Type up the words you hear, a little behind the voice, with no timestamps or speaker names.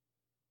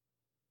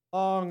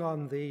Along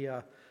on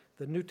the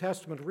New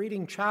Testament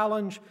reading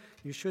challenge.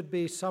 You should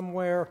be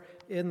somewhere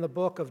in the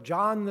book of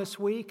John this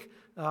week,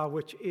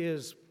 which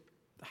is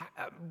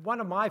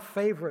one of my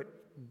favorite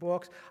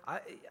books.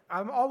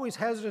 I'm always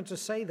hesitant to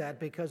say that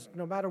because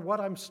no matter what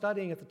I'm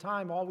studying at the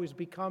time, always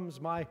becomes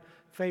my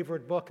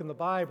favorite book in the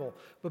Bible.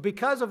 But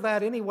because of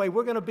that, anyway,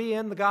 we're going to be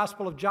in the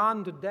Gospel of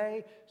John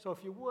today. So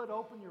if you would,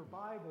 open your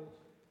Bibles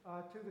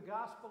to the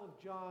Gospel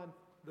of John,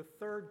 the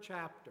 3rd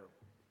chapter.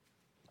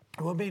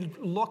 We'll be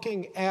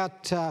looking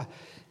at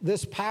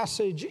this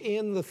passage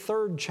in the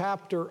 3rd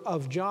chapter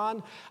of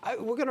John.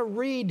 We're going to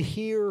read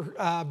here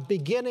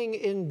beginning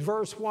in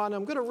verse 1.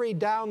 I'm going to read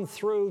down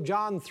through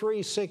John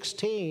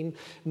 3:16.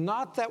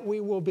 Not that we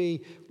will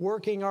be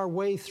working our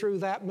way through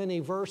that many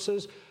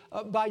verses,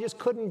 but I just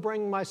couldn't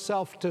bring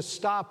myself to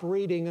stop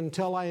reading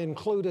until I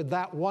included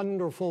that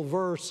wonderful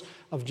verse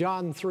of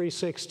John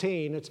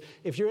 3:16.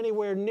 If you're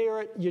anywhere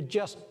near it, you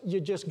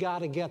just got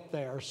to get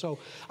there. So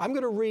I'm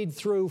going to read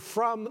through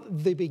from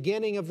the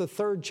beginning of the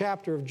 3rd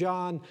chapter of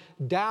John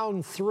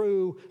down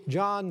through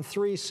John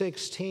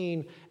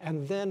 3:16,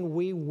 and then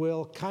we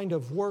will kind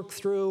of work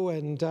through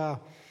and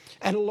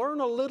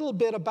learn a little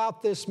bit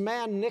about this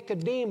man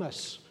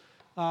Nicodemus,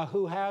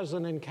 who has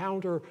an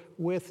encounter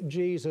with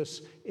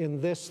Jesus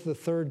in the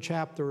 3rd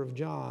chapter of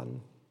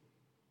John.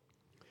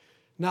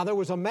 Now there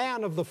was a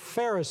man of the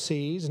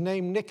Pharisees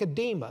named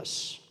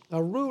Nicodemus,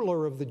 a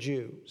ruler of the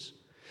Jews.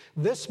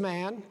 This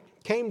man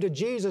came to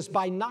Jesus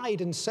by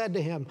night and said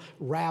to him,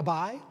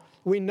 "Rabbi,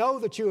 we know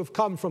that you have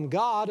come from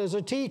God as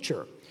a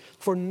teacher,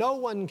 for no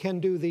one can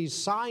do these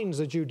signs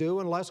that you do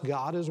unless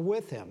God is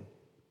with him."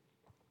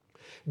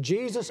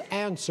 Jesus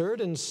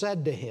answered and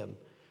said to him,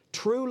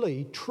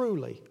 "Truly,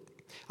 truly,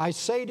 I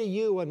say to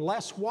you,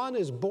 unless one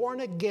is born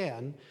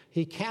again,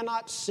 he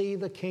cannot see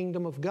the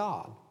kingdom of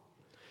God."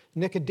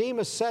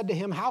 Nicodemus said to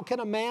him, "How can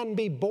a man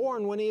be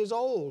born when he is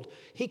old?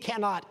 He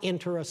cannot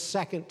enter a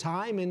second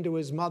time into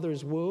his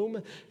mother's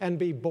womb and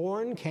be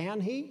born,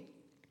 can he?"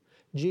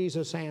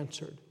 Jesus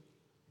answered,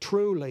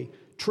 "Truly,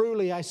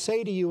 truly, I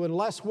say to you,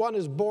 unless one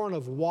is born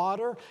of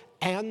water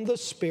and the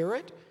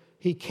Spirit,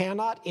 he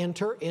cannot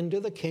enter into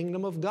the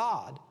kingdom of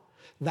God.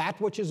 That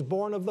which is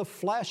born of the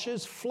flesh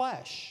is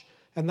flesh,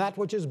 and that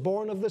which is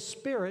born of the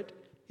Spirit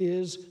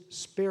is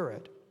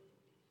spirit.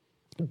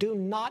 Do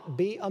not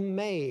be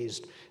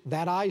amazed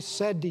that I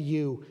said to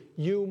you,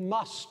 you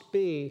must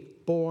be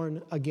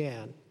born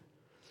again.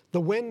 The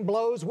wind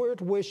blows where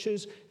it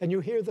wishes, and you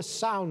hear the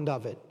sound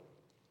of it,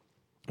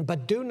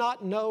 but do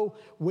not know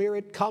where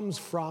it comes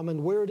from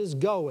and where it is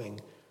going.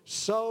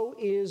 So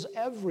is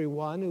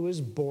everyone who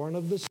is born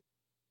of the Spirit."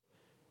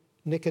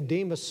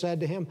 Nicodemus said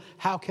to him,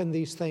 "How can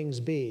these things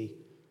be?"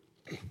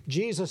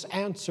 Jesus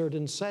answered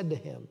and said to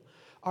him,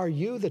 "Are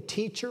you the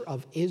teacher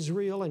of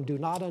Israel and do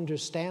not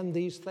understand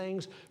these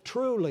things?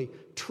 Truly,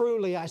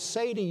 truly, I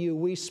say to you,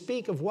 we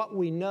speak of what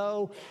we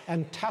know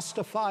and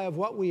testify of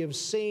what we have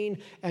seen,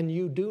 and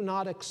you do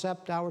not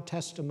accept our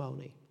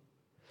testimony.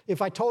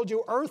 If I told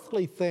you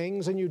earthly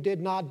things and you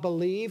did not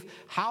believe,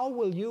 how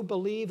will you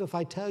believe if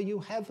I tell you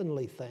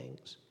heavenly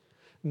things?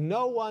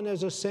 No one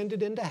has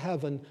ascended into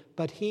heaven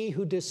but he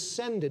who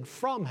descended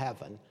from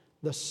heaven,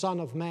 the Son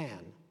of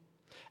Man.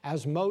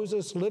 As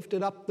Moses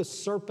lifted up the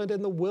serpent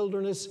in the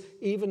wilderness,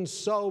 even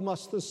so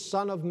must the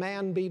Son of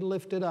Man be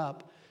lifted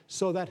up,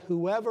 so that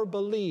whoever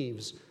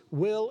believes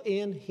will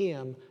in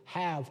him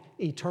have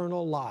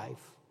eternal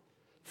life.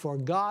 For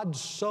God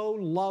so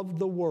loved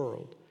the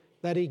world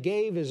that he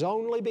gave his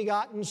only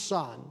begotten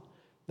Son,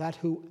 that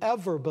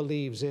whoever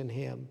believes in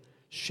him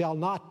shall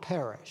not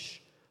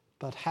perish,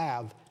 but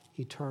have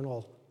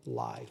eternal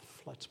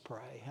life." Let's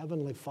pray.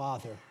 Heavenly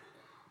Father,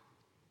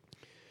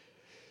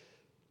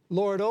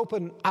 Lord,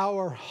 open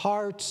our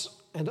hearts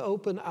and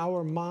open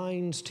our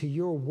minds to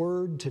your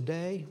word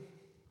today.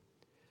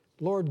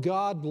 Lord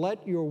God,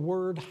 let your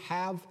word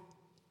have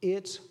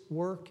its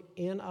work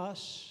in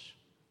us.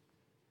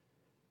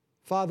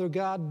 Father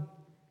God,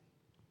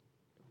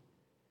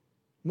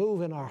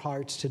 move in our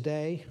hearts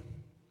today.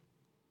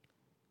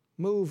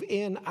 Move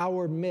in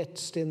our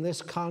midst in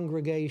this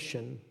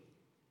congregation.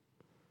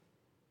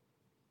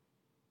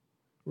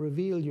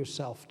 Reveal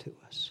yourself to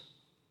us.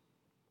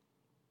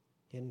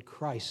 In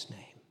Christ's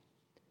name,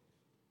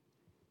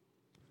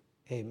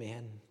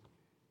 amen.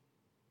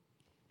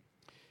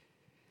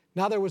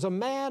 Now there was a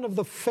man of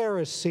the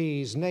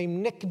Pharisees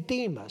named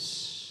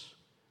Nicodemus,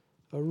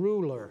 a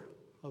ruler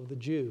of the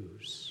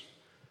Jews.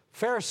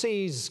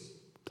 Pharisees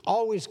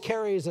always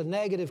carries a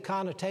negative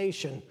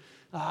connotation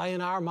in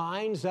our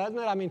minds, doesn't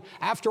it? I mean,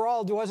 after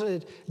all,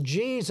 wasn't it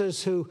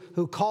Jesus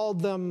who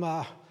called them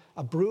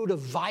a brood of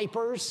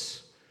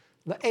vipers?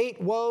 The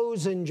 8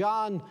 woes in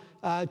John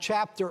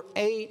chapter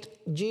 8,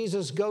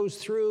 Jesus goes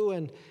through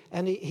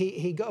and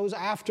he goes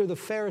after the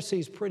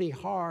Pharisees pretty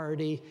hard.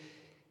 He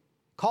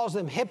calls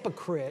them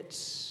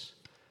hypocrites.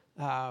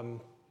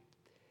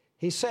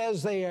 He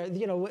says they are,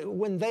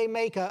 when they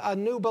make a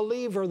new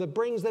believer that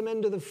brings them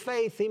into the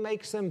faith, he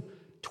makes them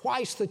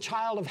twice the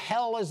child of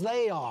hell as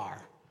they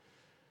are.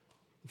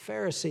 The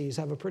Pharisees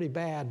have a pretty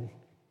bad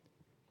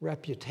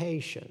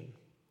reputation.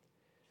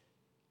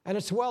 And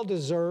it's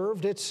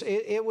well-deserved.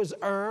 It was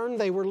earned.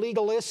 They were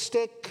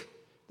legalistic.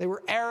 They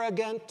were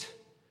arrogant.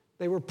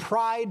 They were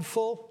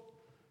prideful.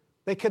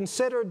 They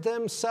considered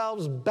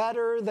themselves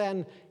better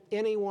than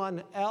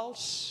anyone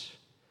else.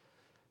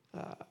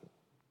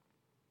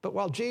 But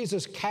while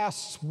Jesus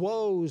casts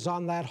woes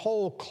on that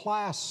whole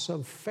class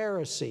of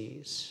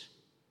Pharisees,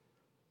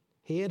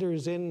 he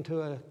enters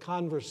into a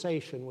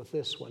conversation with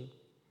this one.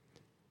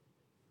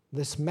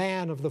 This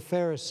man of the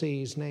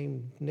Pharisees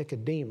named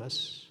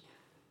Nicodemus.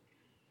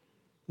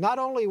 Not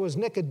only was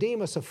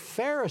Nicodemus a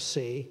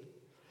Pharisee,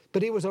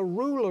 but he was a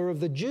ruler of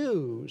the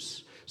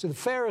Jews. So the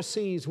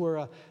Pharisees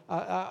were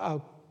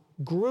a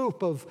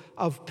group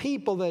of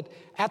people that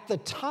at the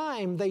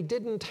time they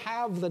didn't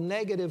have the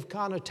negative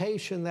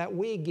connotation that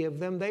we give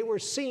them. They were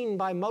seen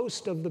by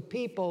most of the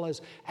people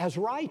as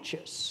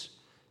righteous,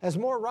 as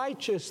more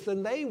righteous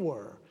than they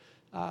were.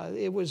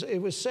 It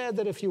was said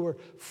that if you were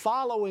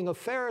following a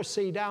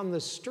Pharisee down the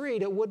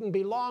street, it wouldn't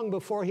be long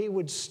before he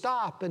would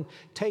stop and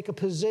take a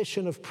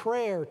position of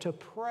prayer to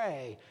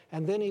pray,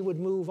 and then he would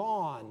move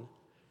on.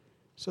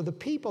 So the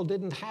people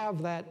didn't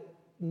have that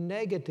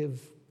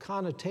negative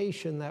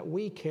connotation that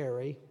we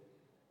carry,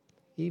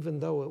 even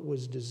though it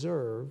was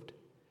deserved.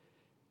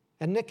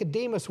 And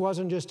Nicodemus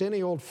wasn't just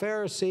any old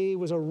Pharisee. He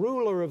was a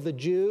ruler of the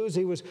Jews.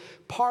 He was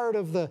part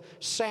of the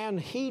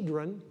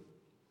Sanhedrin.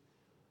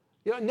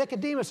 You know,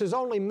 Nicodemus is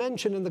only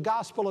mentioned in the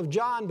Gospel of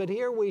John, but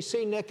here we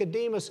see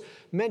Nicodemus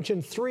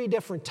mentioned 3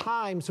 different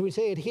times. We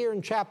see it here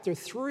in chapter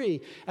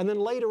 3, and then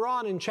later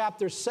on in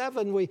chapter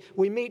 7,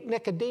 we meet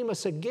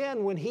Nicodemus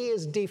again when he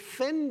is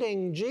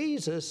defending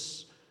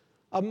Jesus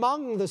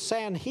among the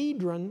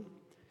Sanhedrin,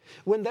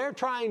 when they're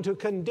trying to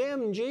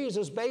condemn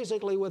Jesus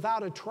basically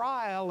without a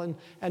trial,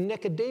 and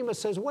Nicodemus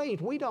says,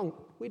 wait, we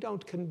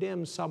don't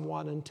condemn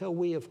someone until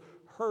we have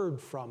heard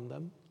from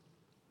them.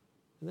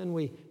 And then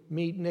we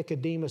meet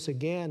Nicodemus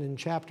again in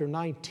chapter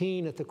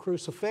 19 at the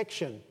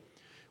crucifixion,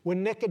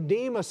 when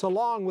Nicodemus,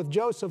 along with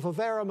Joseph of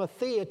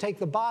Arimathea, take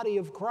the body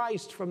of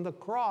Christ from the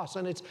cross.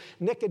 And it's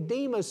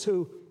Nicodemus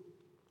who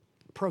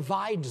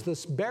provides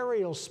the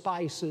burial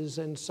spices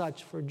and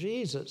such for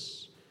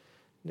Jesus.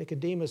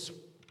 Nicodemus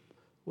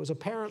was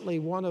apparently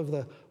one of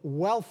the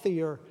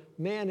wealthier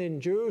men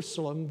in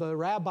Jerusalem. The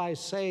rabbis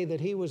say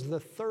that he was the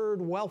 3rd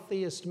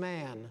wealthiest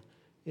man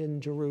in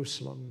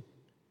Jerusalem.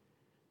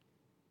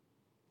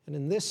 And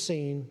in this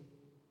scene,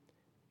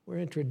 we're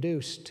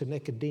introduced to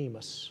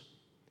Nicodemus,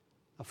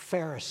 a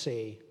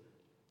Pharisee,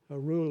 a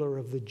ruler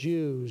of the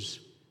Jews.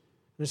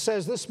 And it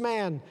says this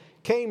man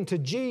came to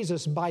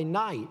Jesus by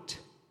night.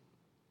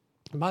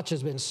 Much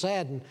has been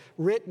said and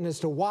written as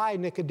to why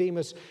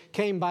Nicodemus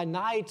came by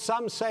night.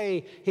 Some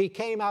say he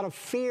came out of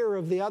fear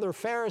of the other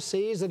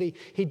Pharisees, that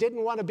he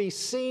didn't want to be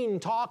seen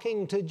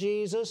talking to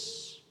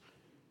Jesus.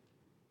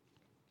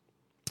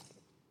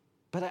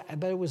 But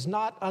it was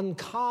not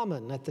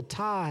uncommon at the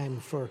time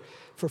for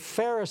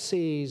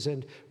Pharisees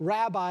and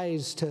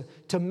rabbis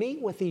to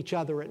meet with each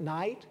other at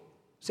night.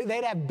 See,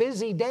 they'd have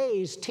busy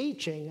days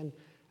teaching, and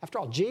after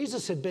all,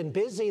 Jesus had been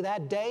busy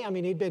that day. I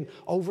mean, he'd been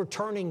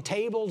overturning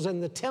tables in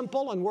the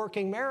temple and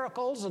working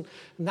miracles, and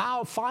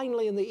now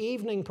finally in the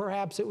evening,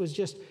 perhaps it was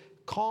just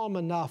calm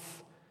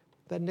enough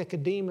that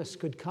Nicodemus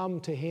could come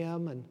to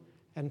him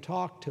and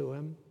talk to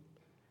him.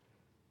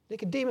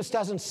 Nicodemus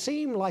doesn't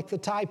seem like the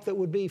type that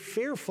would be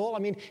fearful. I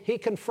mean, he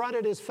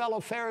confronted his fellow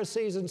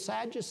Pharisees and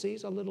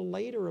Sadducees a little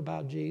later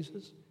about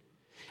Jesus.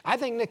 I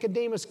think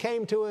Nicodemus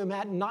came to him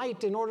at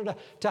night in order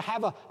to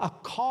have a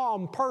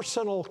calm,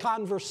 personal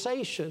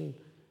conversation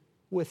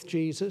with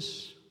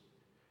Jesus.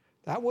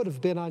 That would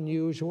have been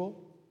unusual.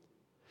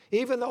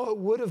 Even though it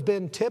would have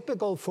been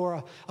typical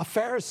for a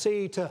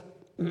Pharisee to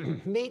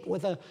meet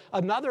with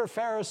another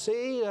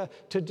Pharisee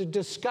to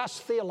discuss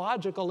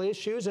theological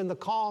issues in the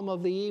calm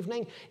of the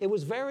evening, it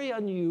was very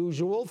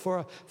unusual for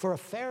a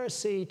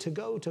Pharisee to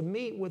go to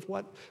meet with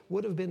what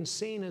would have been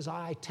seen as an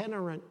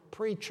itinerant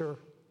preacher,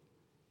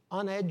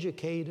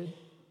 uneducated,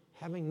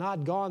 having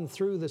not gone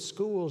through the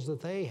schools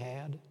that they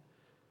had.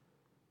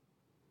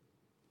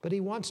 But he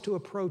wants to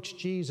approach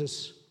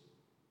Jesus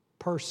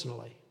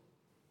personally.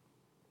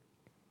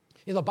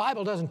 You know, the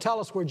Bible doesn't tell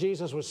us where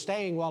Jesus was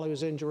staying while he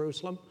was in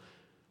Jerusalem.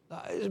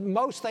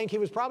 Most think he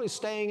was probably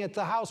staying at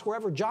the house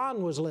wherever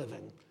John was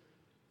living.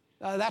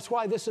 That's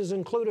why this is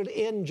included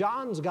in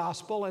John's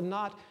gospel and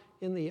not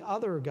in the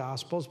other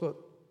gospels, but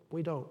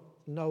we don't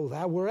know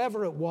that.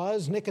 Wherever it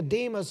was,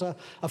 Nicodemus, a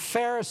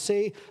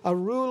Pharisee, a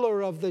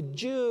ruler of the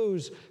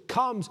Jews,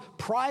 comes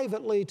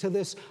privately to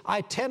this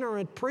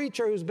itinerant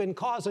preacher who's been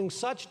causing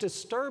such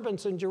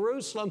disturbance in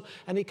Jerusalem,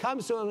 and he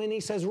comes to him and he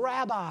says,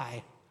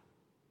 "Rabbi."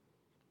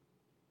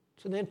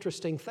 It's an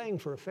interesting thing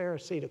for a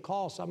Pharisee to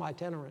call some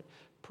itinerant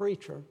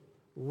preacher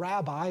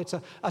rabbi. It's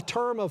a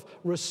term of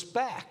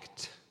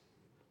respect.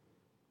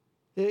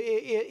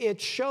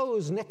 It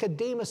shows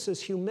Nicodemus's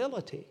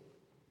humility.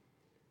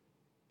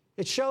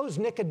 It shows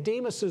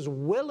Nicodemus's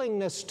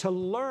willingness to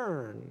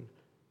learn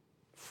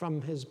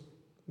from his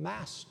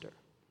master,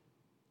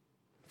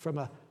 from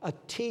a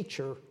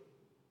teacher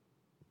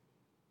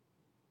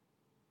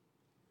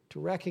to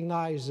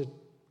recognize that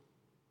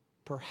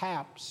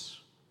perhaps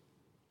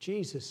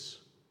Jesus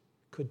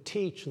could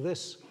teach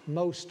this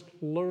most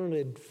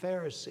learned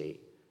Pharisee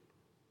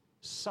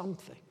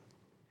something.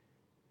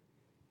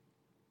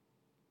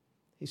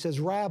 He says,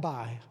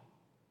 "Rabbi,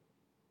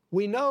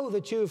 we know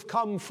that you've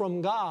come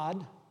from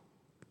God."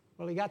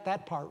 Well, he got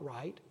that part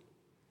right.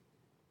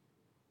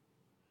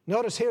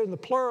 Notice here in the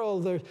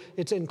plural,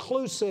 it's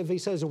inclusive. He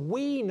says,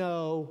 "We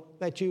know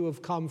that you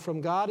have come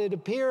from God." It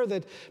appears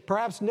that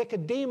perhaps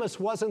Nicodemus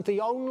wasn't the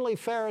only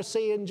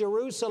Pharisee in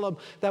Jerusalem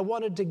that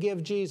wanted to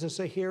give Jesus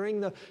a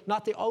hearing,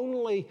 not the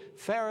only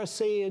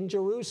Pharisee in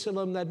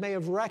Jerusalem that may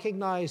have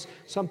recognized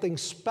something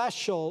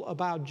special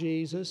about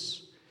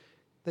Jesus,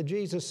 that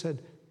Jesus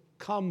had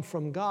come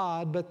from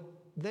God. But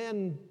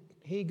then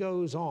he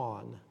goes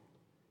on.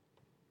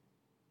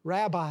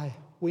 "Rabbi,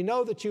 we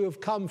know that you have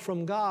come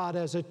from God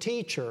as a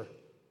teacher."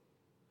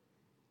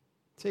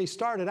 See, he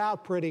started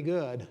out pretty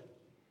good.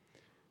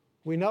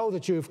 We know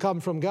that you have come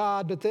from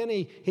God, but then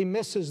he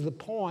misses the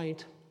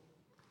point.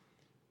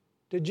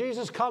 Did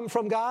Jesus come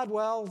from God?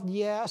 Well,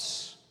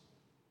 yes.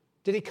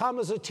 Did he come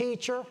as a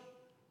teacher?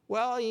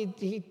 Well,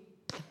 we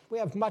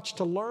have much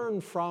to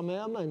learn from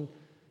him, and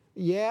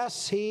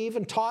yes, he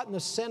even taught in the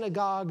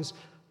synagogues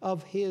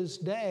of his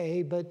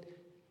day, but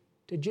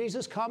did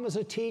Jesus come as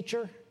a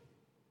teacher?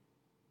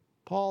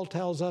 Paul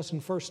tells us in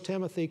 1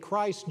 Timothy,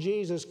 Christ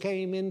Jesus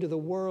came into the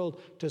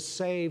world to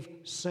save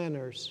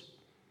sinners.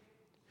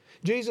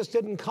 Jesus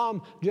didn't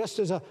come just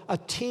as a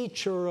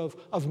teacher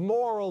of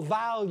moral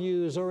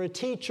values or a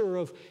teacher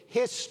of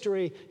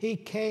history. He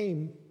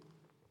came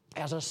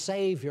as a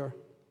Savior.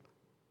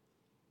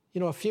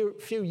 You know, a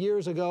few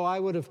years ago, I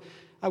would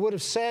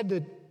have said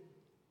that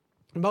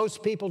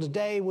most people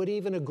today would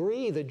even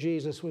agree that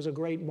Jesus was a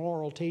great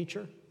moral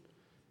teacher,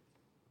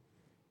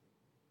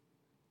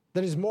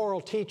 that his moral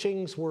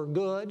teachings were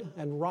good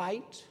and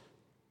right.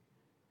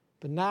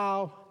 But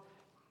now,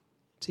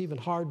 it's even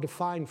hard to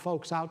find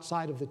folks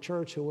outside of the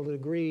church who will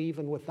agree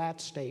even with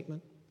that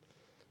statement.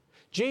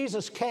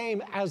 Jesus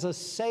came as a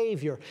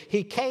Savior.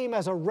 He came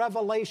as a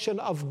revelation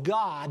of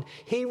God.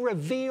 He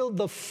revealed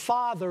the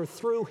Father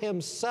through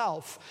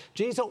himself.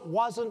 Jesus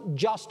wasn't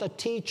just a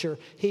teacher.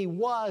 He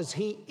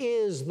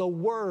is the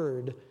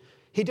Word.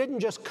 He didn't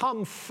just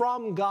come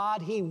from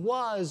God. He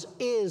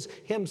is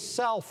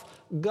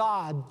himself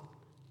God.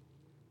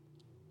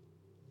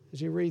 As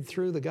you read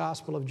through the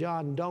Gospel of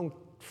John, don't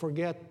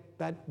forget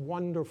that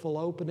wonderful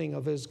opening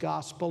of his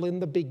gospel. In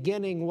the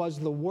beginning was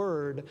the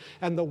Word,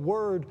 and the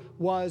Word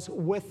was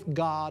with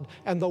God,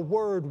 and the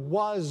Word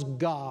was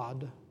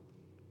God.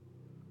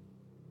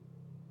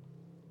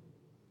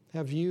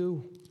 Have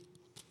you,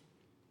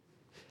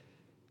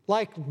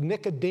 like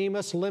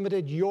Nicodemus,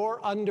 limited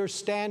your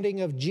understanding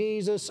of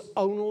Jesus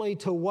only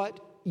to what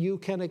you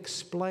can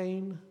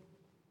explain,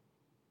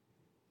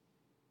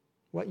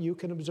 what you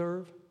can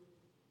observe?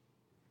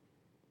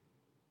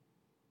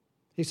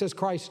 He says,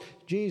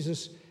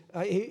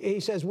 he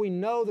says, "We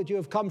know that you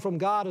have come from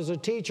God as a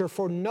teacher,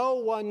 for no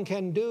one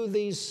can do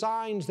these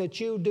signs that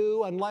you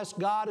do unless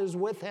God is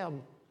with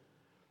him."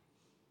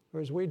 Or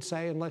as we'd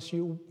say, unless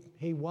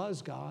he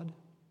was God,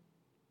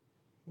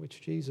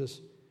 which Jesus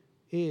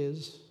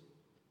is.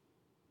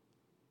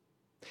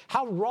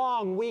 How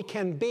wrong we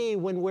can be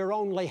when we're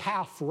only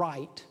half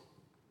right.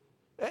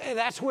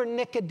 That's where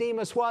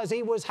Nicodemus was.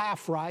 He was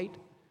half right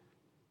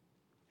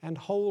and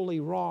wholly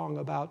wrong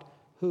about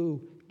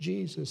who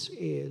Jesus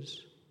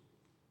is.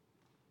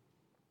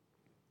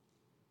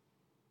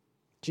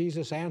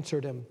 Jesus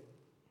answered him,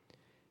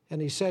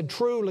 and he said,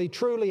 "Truly,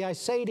 truly, I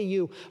say to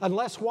you,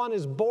 unless one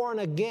is born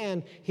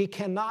again, he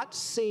cannot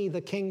see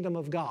the kingdom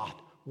of God."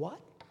 What?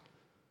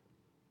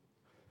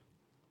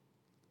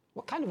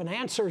 What kind of an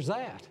answer is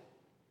that?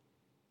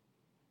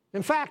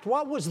 In fact,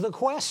 what was the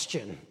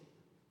question?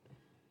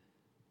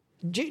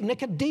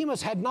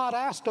 Nicodemus had not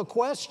asked a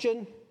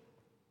question.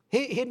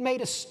 He had made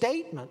a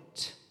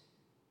statement.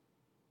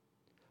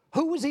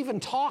 Who was even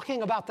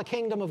talking about the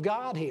kingdom of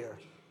God here?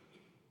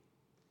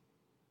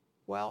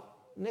 Well,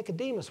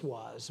 Nicodemus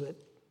was, but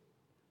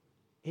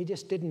he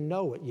just didn't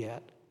know it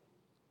yet.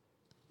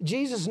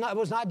 Jesus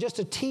was not just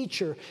a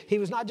teacher. He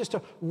was not just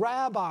a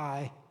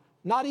rabbi,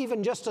 not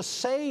even just a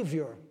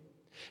Savior.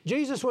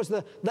 Jesus was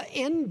the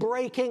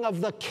inbreaking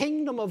of the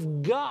kingdom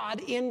of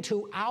God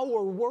into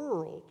our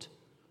world.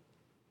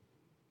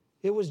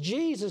 It was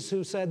Jesus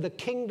who said, "The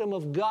kingdom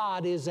of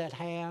God is at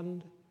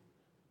hand."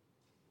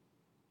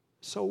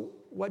 So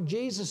what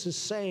Jesus is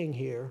saying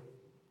here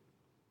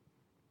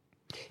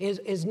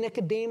is,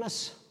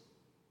 Nicodemus,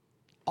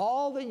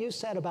 all that you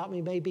said about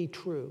me may be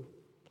true,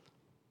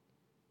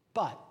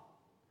 but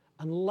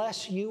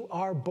unless you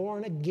are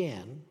born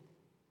again,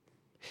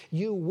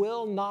 you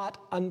will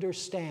not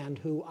understand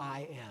who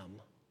I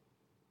am.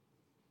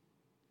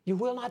 You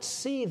will not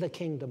see the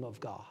kingdom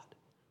of God.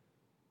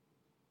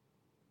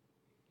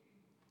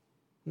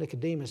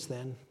 Nicodemus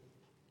then,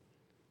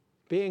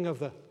 being of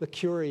the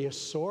curious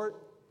sort,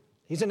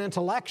 he's an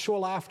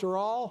intellectual after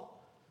all,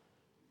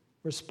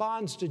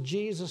 responds to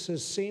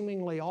Jesus'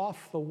 seemingly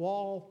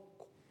off-the-wall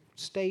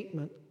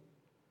statement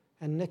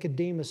And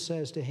Nicodemus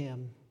says to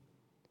him,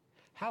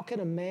 how can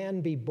a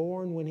man be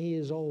born when he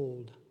is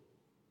old?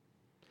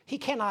 He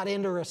cannot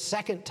enter a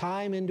second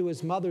time into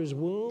his mother's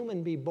womb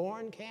and be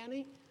born, can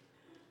he?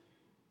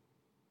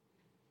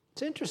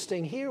 It's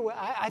interesting here.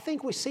 I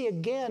think we see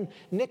again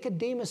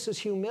Nicodemus'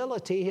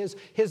 humility,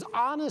 his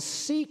honest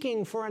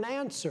seeking for an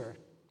answer.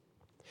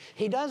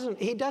 He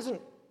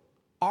doesn't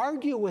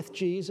argue with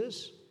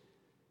Jesus.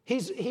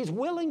 He's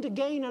willing to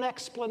gain an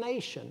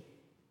explanation.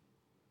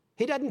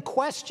 He doesn't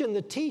question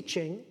the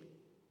teaching.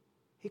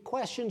 He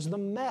questions the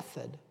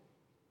method.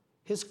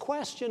 His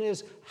question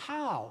is,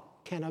 how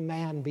can a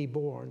man be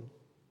born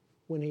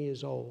when he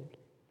is old?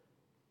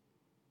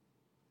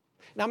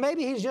 Now,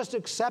 maybe he's just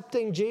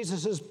accepting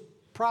Jesus'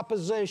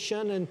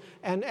 proposition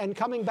and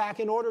coming back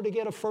in order to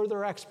get a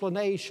further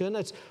explanation.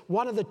 It's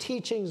one of the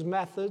teaching's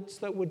methods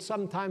that would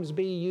sometimes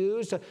be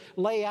used to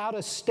lay out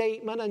a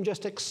statement and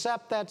just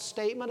accept that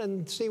statement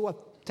and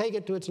take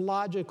it to its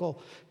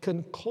logical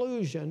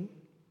conclusion.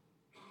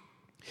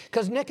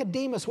 Because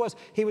Nicodemus was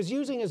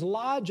using his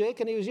logic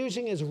and he was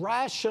using his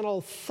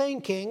rational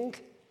thinking,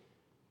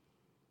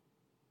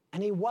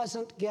 and he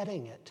wasn't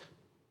getting it.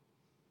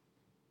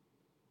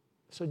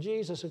 So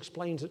Jesus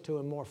explains it to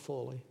him more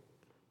fully.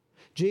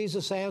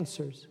 Jesus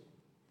answers,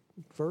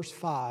 verse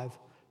 5,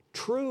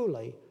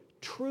 truly,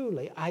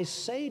 truly, I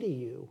say to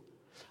you,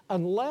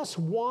 unless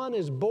one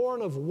is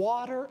born of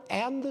water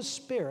and the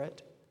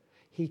Spirit,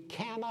 he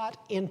cannot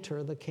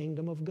enter the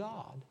kingdom of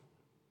God.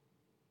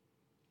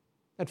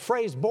 That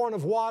phrase, born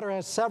of water,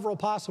 has several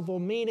possible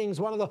meanings.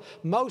 One of the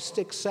most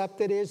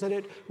accepted is that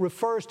it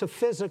refers to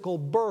physical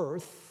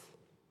birth.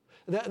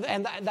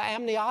 And the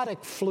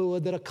amniotic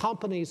fluid that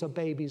accompanies a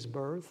baby's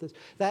birth,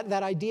 that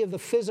idea of the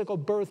physical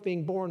birth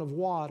being born of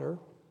water.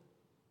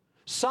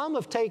 Some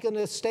have taken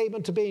this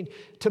statement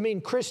to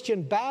mean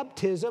Christian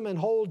baptism and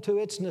hold to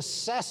its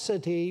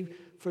necessity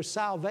for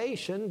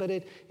salvation, but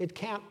it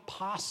can't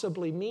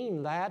possibly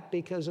mean that,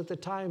 because at the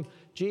time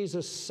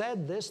Jesus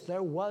said this,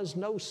 there was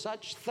no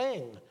such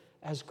thing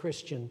as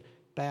Christian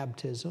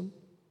baptism.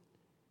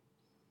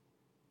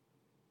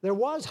 There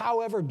was,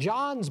 however,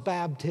 John's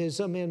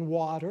baptism in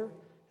water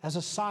as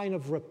a sign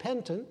of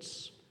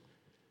repentance.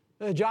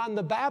 John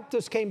the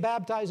Baptist came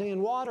baptizing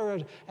in water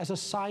as a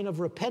sign of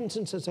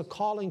repentance, as a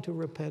calling to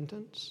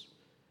repentance.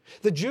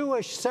 The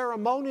Jewish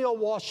ceremonial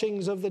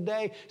washings of the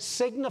day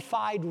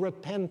signified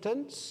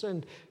repentance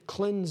and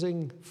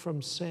cleansing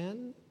from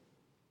sin.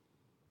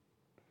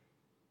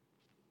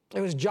 It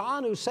was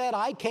John who said,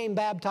 I came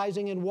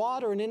baptizing in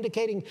water, and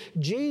indicating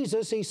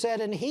Jesus, he said,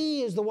 and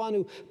he is the one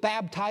who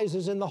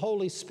baptizes in the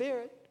Holy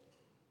Spirit.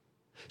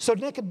 So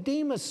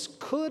Nicodemus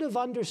could have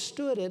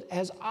understood it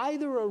as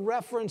either a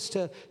reference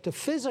to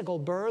physical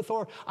birth,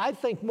 or I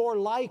think more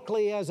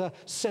likely as a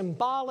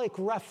symbolic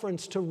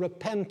reference to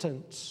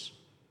repentance.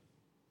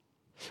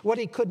 What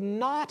he could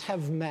not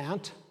have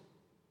meant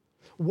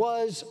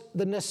was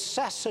the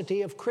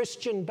necessity of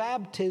Christian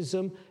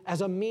baptism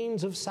as a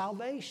means of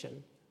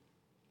salvation.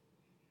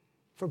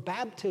 For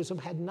baptism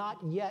had not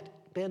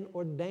yet been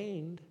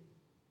ordained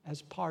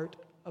as part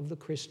of the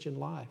Christian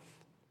life.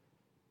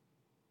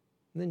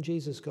 And then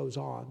Jesus goes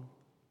on.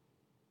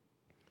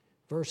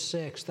 Verse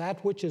 6,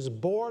 that which is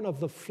born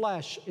of the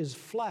flesh is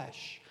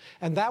flesh,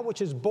 and that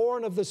which is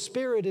born of the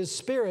Spirit is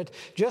spirit.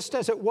 Just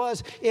as it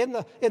was in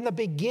the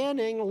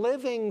beginning,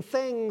 living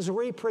things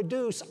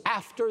reproduce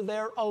after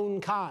their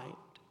own kind.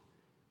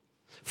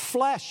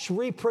 Flesh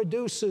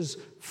reproduces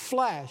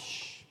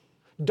flesh.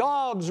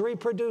 Dogs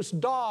reproduce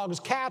dogs.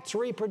 Cats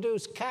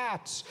reproduce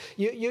cats.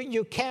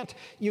 You can't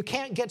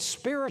get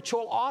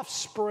spiritual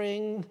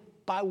offspring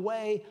by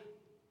way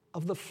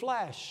of the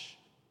flesh.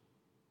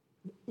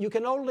 You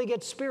can only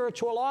get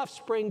spiritual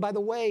offspring by the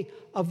way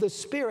of the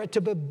Spirit.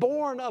 To be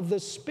born of the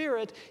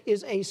Spirit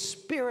is a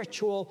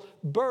spiritual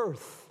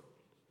birth.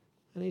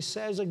 And he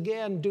says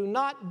again, do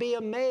not be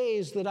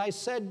amazed that I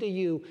said to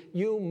you,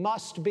 you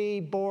must be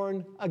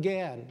born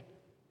again.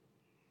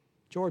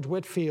 George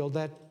Whitefield,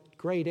 that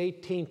great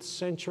 18th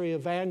century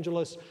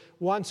evangelist,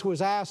 once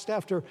was asked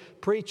after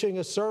preaching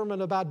a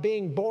sermon about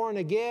being born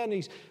again,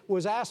 he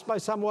was asked by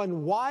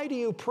someone, why do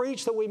you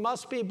preach that we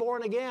must be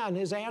born again?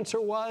 His answer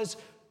was,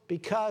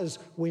 because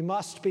we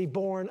must be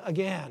born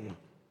again.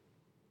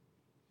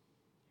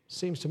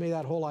 Seems to me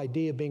that whole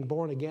idea of being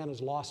born again has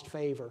lost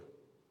favor.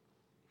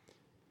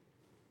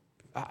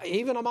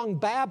 Even among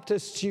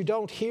Baptists, you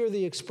don't hear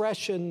the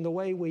expression the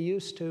way we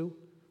used to.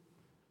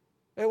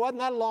 It wasn't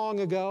that long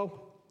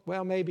ago.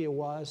 Well, maybe it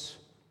was.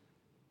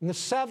 In the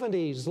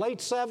 70s, late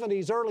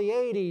 70s, early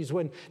 80s,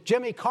 when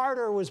Jimmy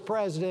Carter was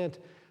president,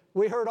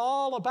 we heard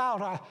all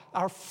about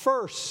our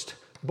first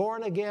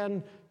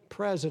born-again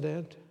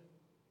president.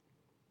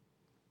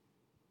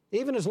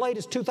 Even as late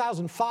as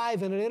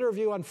 2005, in an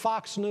interview on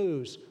Fox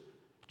News,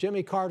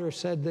 Jimmy Carter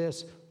said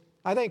this,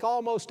 I think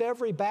almost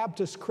every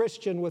Baptist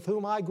Christian with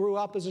whom I grew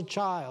up as a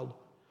child,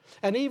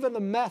 and even the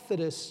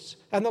Methodists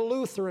and the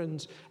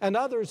Lutherans and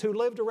others who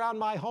lived around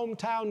my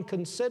hometown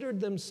considered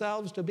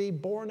themselves to be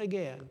born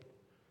again.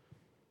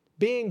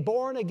 Being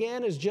born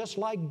again is just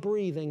like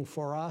breathing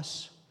for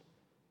us.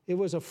 It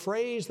was a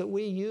phrase that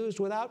we used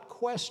without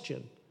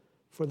question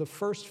for the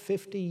first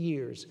 50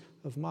 years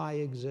of my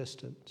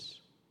existence.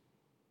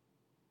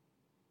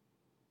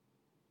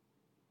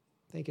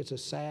 I think it's a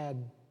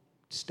sad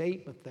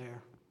statement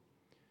there.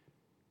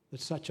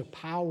 It's such a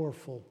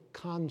powerful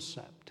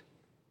concept.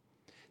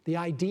 The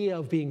idea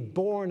of being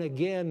born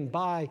again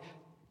by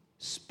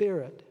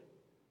Spirit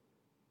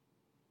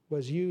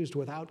was used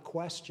without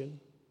question,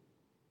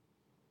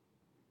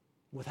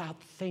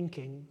 without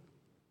thinking,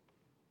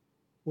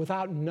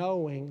 without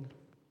knowing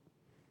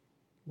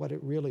what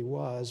it really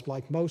was.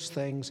 Like most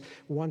things,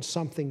 once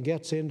something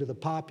gets into the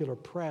popular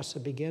press,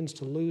 it begins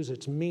to lose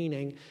its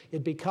meaning.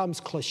 It becomes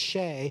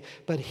cliche.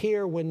 But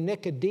here, when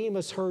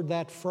Nicodemus heard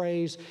that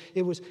phrase,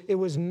 it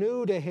was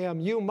new to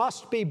him. You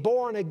must be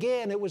born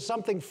again. It was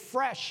something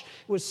fresh.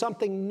 It was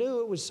something new.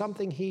 It was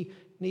something he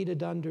needed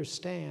to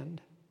understand.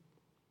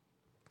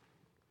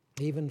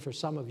 Even for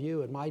some of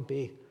you, it might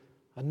be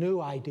a new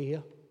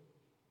idea,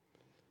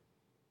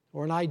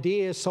 or an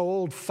idea so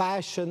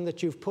old-fashioned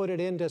that you've put it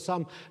into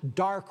some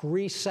dark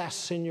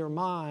recess in your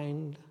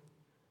mind.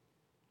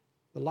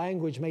 The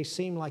language may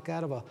seem like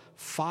that of a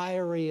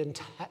fiery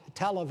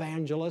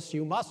televangelist.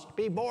 You must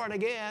be born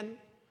again.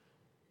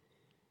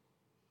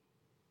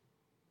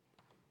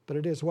 But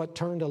it is what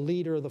turned a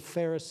leader of the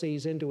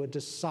Pharisees into a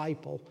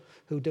disciple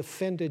who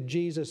defended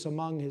Jesus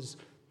among his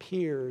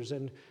peers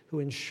and who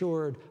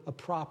ensured a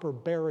proper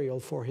burial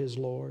for his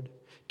Lord.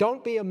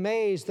 Don't be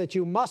amazed that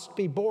you must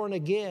be born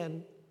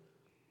again.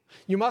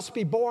 You must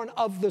be born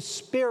of the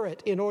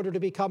Spirit in order to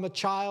become a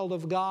child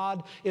of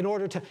God, in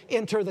order to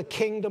enter the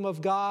kingdom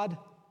of God.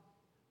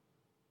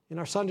 In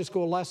our Sunday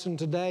school lesson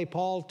today,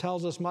 Paul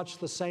tells us much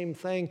the same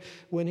thing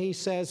when he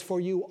says, "For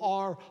you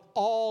are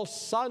all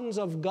sons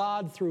of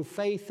God through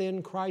faith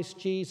in Christ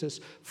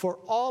Jesus. For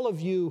all of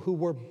you who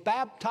were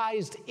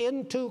baptized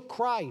into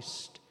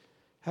Christ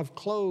have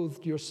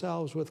clothed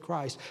yourselves with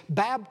Christ."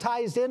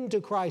 Baptized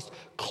into Christ,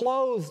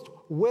 clothed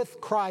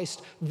with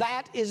Christ.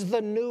 That is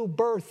the new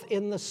birth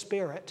in the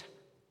Spirit.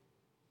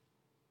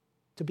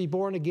 To be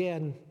born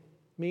again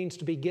means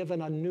to be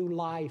given a new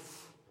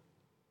life,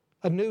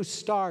 a new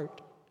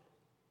start.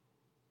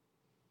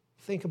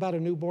 Think about a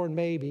newborn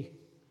baby.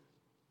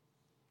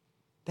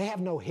 They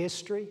have no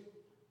history,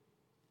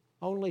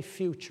 only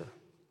future.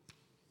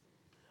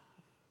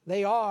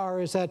 They are,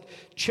 as that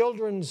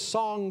children's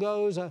song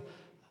goes, a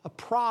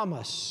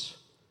promise,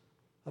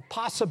 a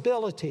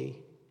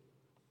possibility,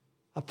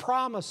 a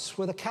promise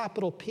with a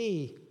capital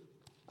P,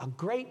 a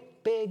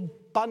great big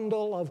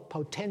bundle of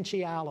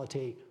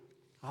potentiality.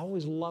 I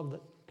always love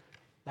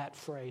that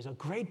phrase, a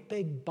great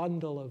big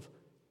bundle of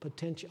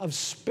potential, of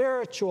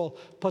spiritual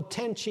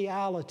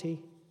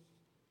potentiality.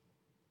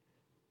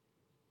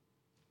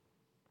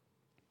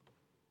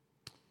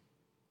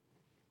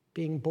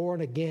 Being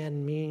born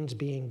again means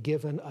being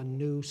given a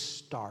new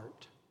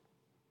start,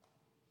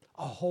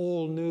 a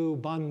whole new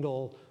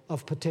bundle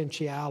of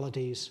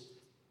potentialities,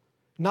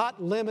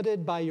 not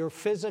limited by your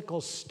physical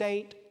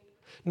state,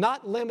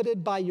 not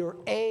limited by your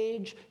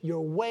age,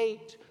 your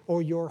weight,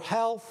 or your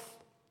health,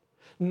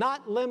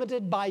 not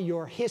limited by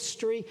your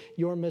history,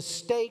 your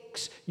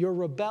mistakes, your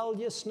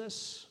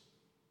rebelliousness,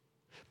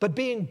 but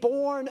being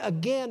born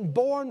again,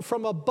 born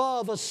from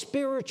above, a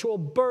spiritual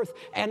birth,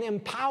 and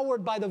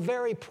empowered by the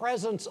very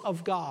presence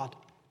of God.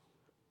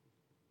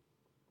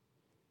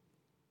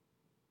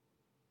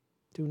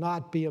 Do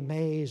not be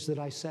amazed that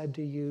I said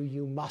to you,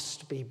 you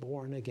must be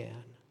born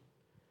again.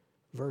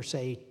 Verse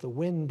 8, the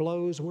wind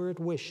blows where it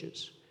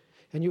wishes,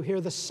 and you hear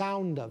the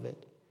sound of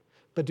it,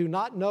 but do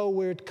not know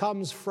where it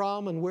comes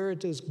from and where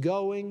it is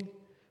going.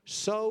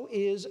 So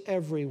is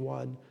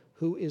everyone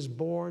who is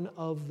born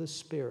of the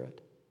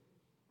Spirit.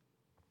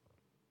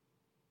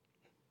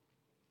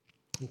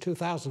 In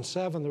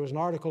 2007, there was an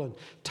article in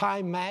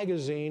Time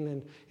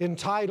magazine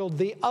entitled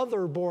 "The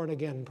Other Born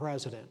Again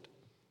President."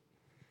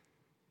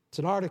 It's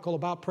an article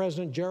about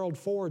President Gerald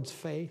Ford's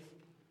faith.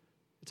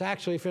 It's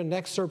actually an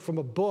excerpt from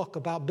a book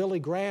about Billy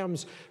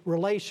Graham's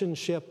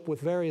relationship with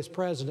various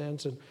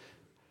presidents. And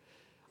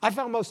I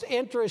found most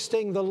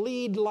interesting the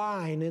lead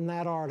line in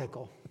that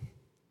article.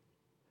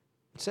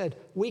 It said,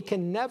 "We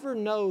can never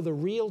know the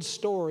real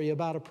story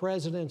about a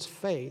president's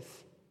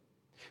faith.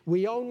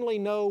 We only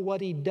know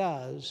what he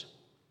does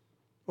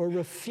or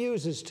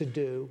refuses to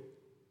do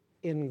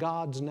in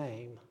God's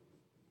name."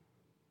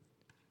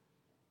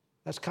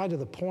 That's kind of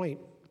the point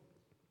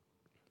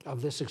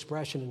of this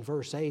expression in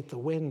verse 8, the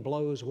wind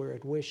blows where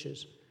it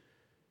wishes.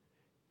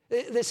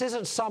 This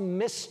isn't some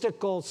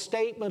mystical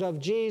statement of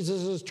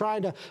Jesus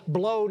trying to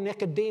blow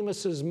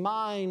Nicodemus's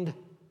mind.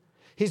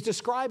 He's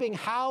describing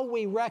how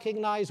we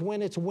recognize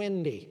when it's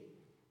windy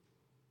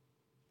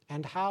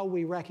and how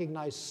we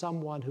recognize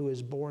someone who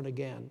is born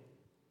again.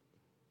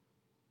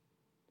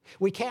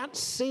 We can't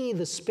see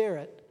the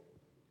Spirit,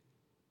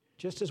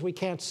 just as we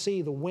can't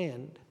see the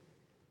wind.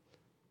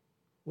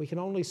 We can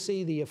only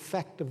see the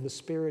effect of the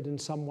Spirit in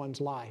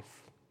someone's life.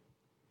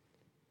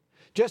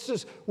 Just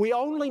as we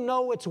only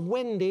know it's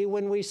windy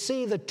when we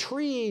see the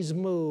trees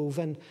move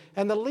and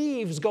the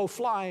leaves go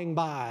flying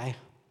by.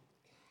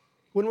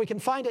 when we can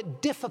find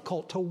it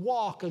difficult to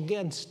walk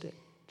against it.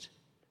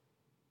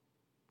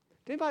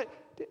 Did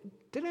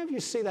any of you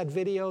see that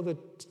video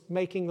that's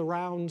making the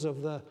rounds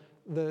of the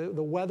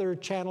Weather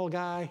Channel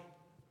guy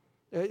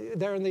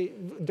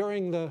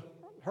during the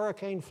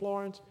Hurricane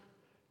Florence?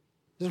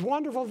 This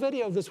wonderful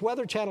video of this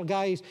Weather Channel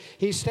guy.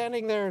 He's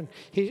standing there and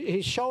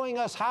he's showing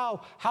us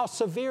how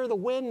severe the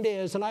wind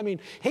is. And I mean,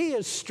 he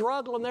is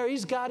struggling there.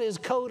 He's got his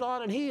coat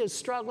on and he is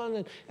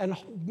struggling and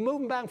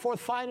moving back and forth,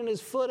 finding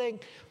his footing.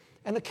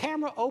 And the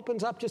camera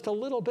opens up just a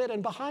little bit,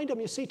 and behind him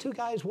you see two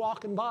guys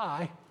walking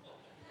by.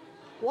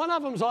 One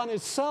of them's on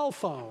his cell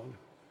phone.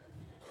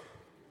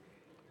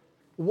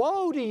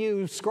 Woe to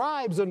you,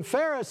 scribes and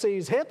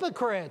Pharisees,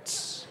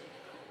 hypocrites!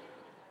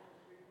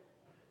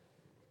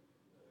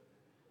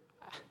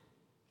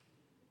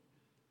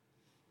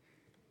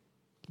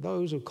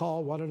 Those who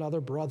call one another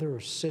brother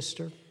or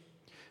sister,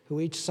 who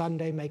each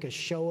Sunday make a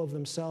show of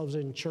themselves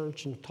in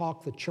church and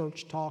talk the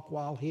church talk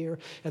while here,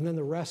 and then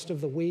the rest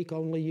of the week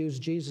only use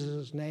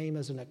Jesus' name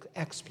as an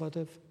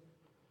expletive.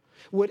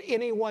 Would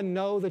anyone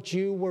know that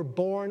you were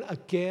born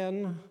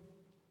again?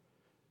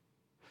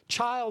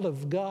 Child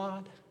of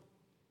God?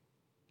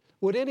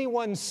 Would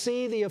anyone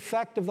see the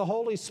effect of the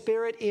Holy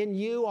Spirit in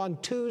you on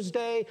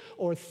Tuesday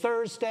or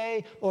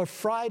Thursday or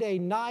Friday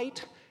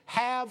night?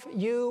 Have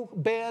you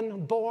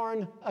been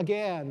born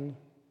again?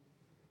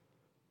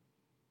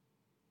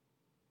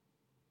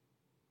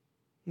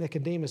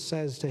 Nicodemus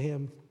says to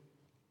him,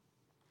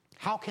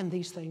 how can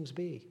these things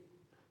be?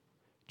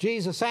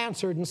 Jesus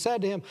answered and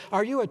said to him,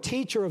 are you a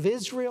teacher of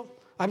Israel?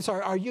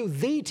 Are you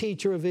the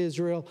teacher of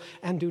Israel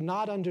and do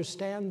not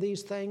understand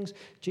these things?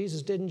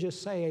 Jesus didn't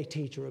just say a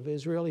teacher of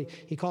Israel.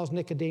 He calls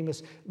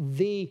Nicodemus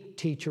the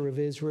teacher of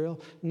Israel.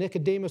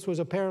 Nicodemus was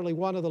apparently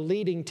one of the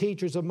leading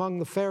teachers among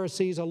the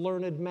Pharisees, a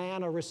learned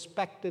man, a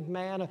respected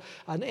man,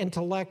 an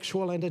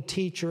intellectual and a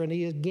teacher. And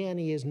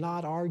he is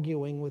not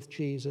arguing with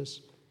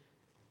Jesus.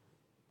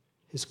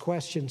 His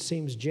question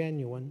seems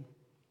genuine.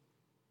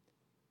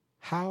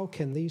 How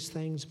can these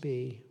things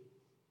be?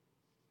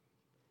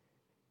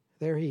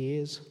 There he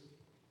is,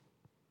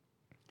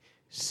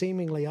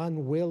 seemingly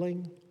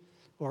unwilling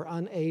or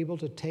unable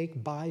to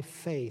take by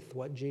faith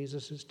what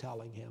Jesus is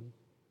telling him.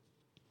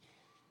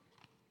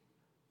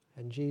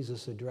 And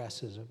Jesus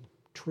addresses him,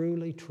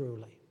 truly,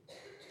 truly,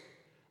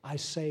 I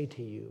say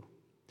to you,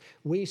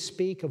 we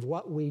speak of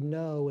what we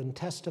know and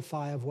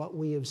testify of what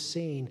we have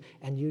seen,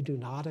 and you do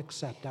not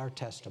accept our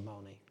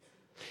testimony.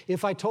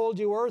 If I told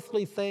you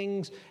earthly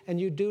things and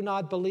you do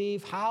not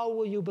believe, how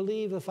will you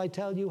believe if I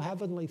tell you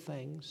heavenly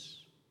things?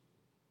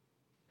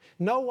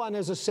 No one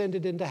has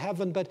ascended into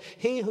heaven, but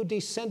he who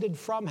descended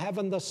from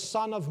heaven, the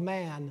Son of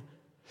Man.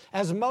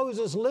 As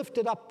Moses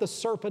lifted up the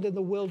serpent in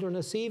the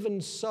wilderness, even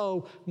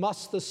so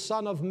must the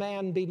Son of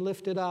Man be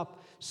lifted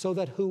up, so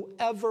that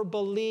whoever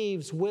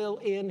believes will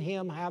in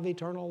him have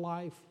eternal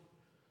life.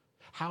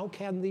 How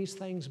can these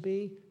things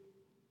be?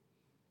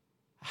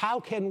 How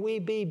can we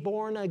be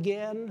born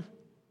again?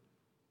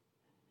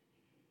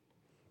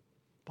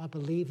 By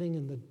believing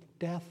in the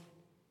death,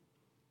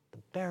 the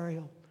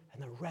burial,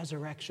 and the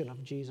resurrection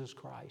of Jesus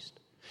Christ.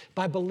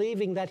 By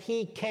believing that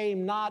he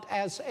came not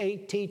as a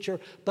teacher,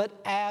 but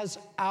as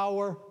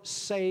our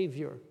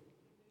Savior.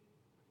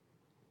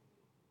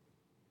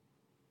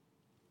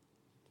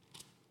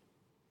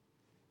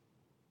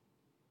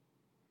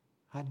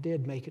 I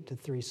did make it to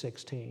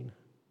 3:16.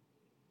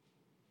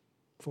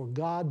 For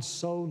God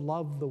so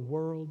loved the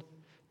world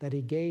that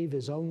he gave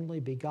his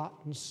only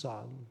begotten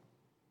Son,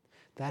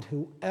 that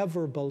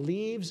whoever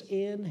believes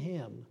in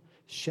him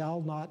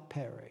shall not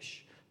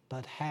perish,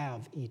 but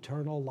have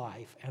eternal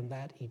life. And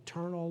that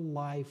eternal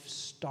life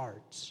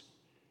starts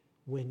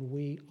when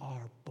we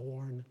are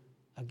born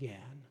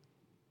again.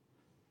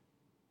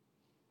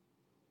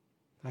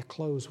 I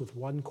close with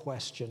one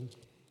question,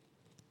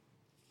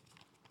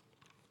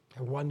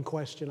 and one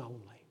question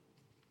only.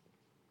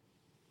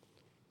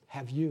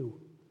 Have you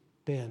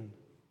been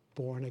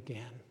born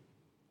again?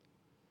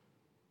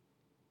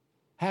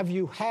 Have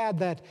you had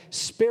that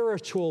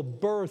spiritual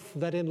birth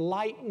that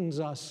enlightens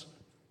us,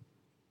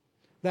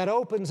 that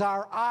opens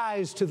our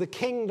eyes to the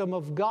kingdom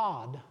of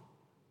God,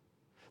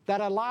 that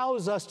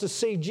allows us to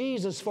see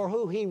Jesus for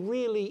who he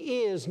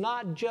really is,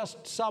 not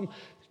just some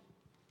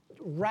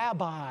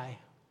rabbi,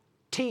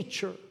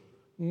 teacher,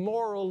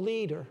 moral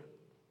leader,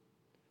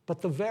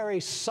 but the very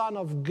Son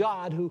of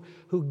God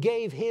who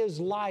gave his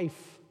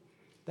life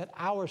that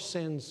our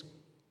sins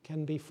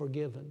can be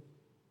forgiven?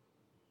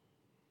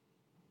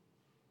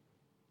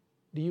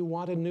 Do you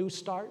want a new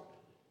start?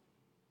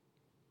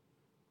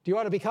 Do you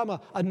want to become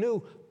a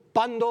new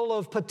bundle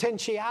of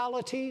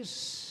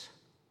potentialities?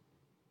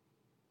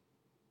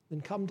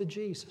 Then come to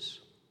Jesus.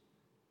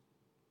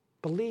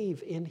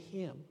 Believe in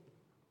him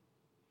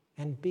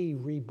and be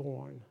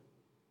reborn.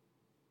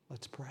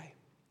 Let's pray.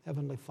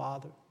 Heavenly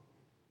Father,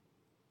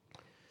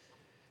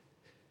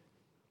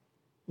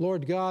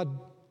 Lord God,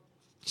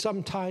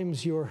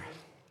 sometimes your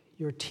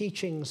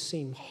teachings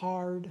seem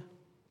hard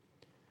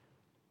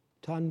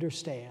to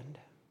understand.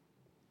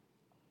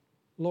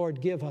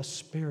 Lord, give us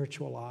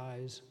spiritual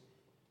eyes.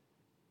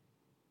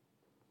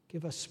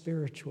 Give us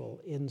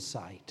spiritual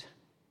insight.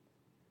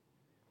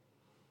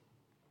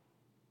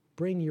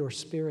 Bring your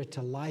Spirit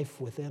to life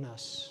within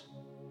us,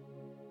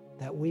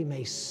 that we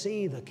may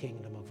see the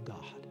kingdom of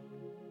God,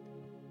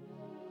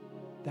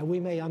 that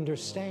we may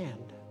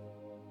understand,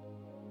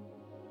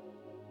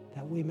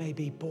 that we may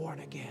be born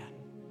again.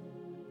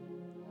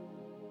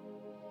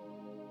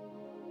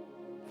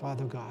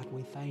 Father God,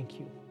 we thank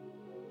you.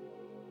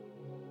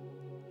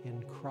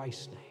 In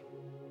Christ's name,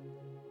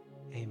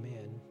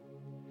 amen.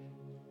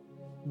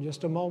 In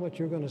just a moment,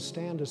 you're going to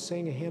stand to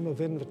sing a hymn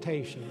of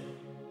invitation.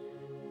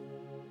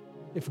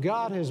 If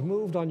God has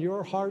moved on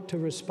your heart to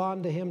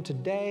respond to Him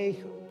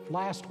today,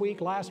 last week,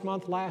 last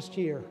month, last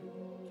year,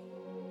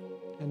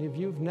 and if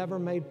you've never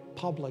made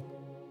public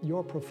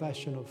your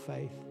profession of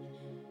faith,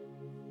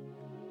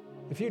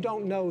 if you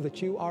don't know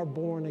that you are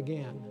born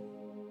again,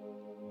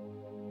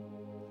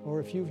 or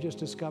if you've just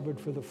discovered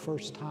for the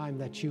first time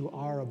that you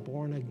are a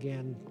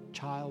born-again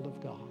child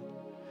of God,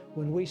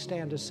 when we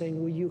stand to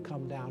sing, will you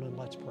come down and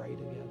let's pray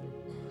together?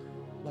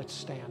 Let's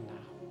stand now.